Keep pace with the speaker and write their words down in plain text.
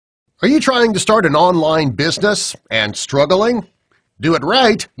Are you trying to start an online business and struggling? Do it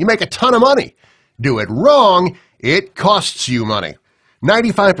right, you make a ton of money. Do it wrong, it costs you money.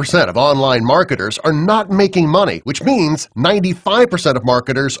 95% of online marketers are not making money, which means 95% of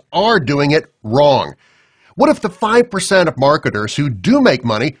marketers are doing it wrong. What if the 5% of marketers who do make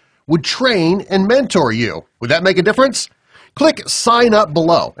money would train and mentor you? Would that make a difference? Click Sign Up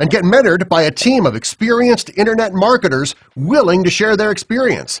below and get mentored by a team of experienced internet marketers willing to share their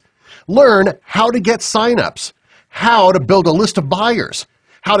experience. Learn how to get signups, how to build a list of buyers,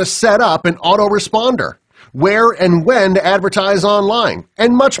 how to set up an autoresponder, where and when to advertise online,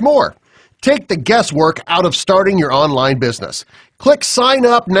 and much more. Take the guesswork out of starting your online business. Click Sign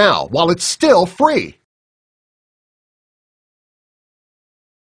Up now while it's still free.